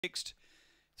Next,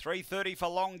 3:30 for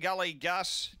Long Gully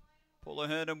Gus. Paula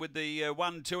Herndon with the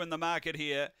 1-2 in the market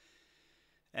here.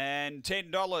 And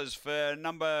 $10 for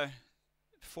number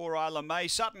 4 Isla May.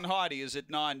 Sutton Heidi is at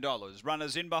 $9.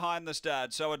 Runners in behind the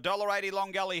start. So $1.80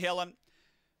 Long Gully Helen,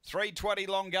 $3.20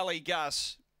 Long Gully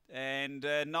Gus, and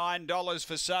 $9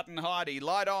 for Sutton Heidi.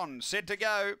 Light on, set to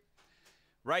go.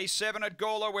 Race 7 at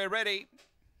Gawler, we're ready.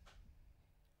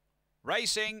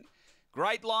 Racing.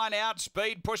 Great line out,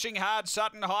 speed pushing hard.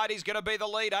 Sutton Heidi's going to be the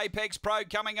lead. Apex Pro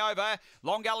coming over.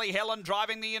 Long Gully Helen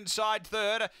driving the inside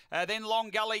third. Then Long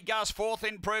Gully Gus fourth,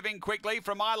 improving quickly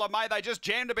from Isla May. They just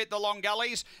jammed a bit, the Long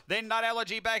Gullies. Then Nut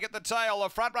Allergy back at the tail. The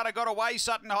front runner got away,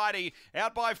 Sutton Heidi.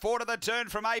 Out by 4 to the turn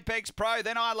from Apex Pro.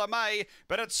 Then Isla May,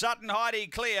 but it's Sutton Heidi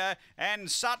clear.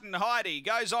 And Sutton Heidi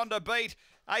goes on to beat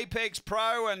Apex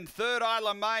Pro and third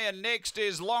Isla May. And next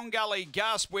is Long Gully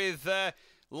Gus with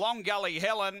Long Gully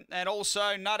Helen and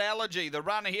also Nut Allergy. The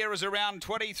run here is around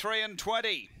 23 and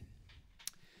 20.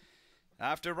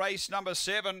 After race number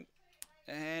 7,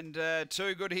 and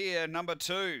too good here, number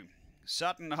 2,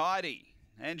 Sutton Heidi.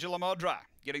 Angela Modra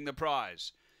getting the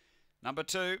prize. Number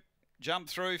 2, jumped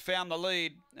through, found the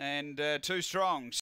lead, and too strong.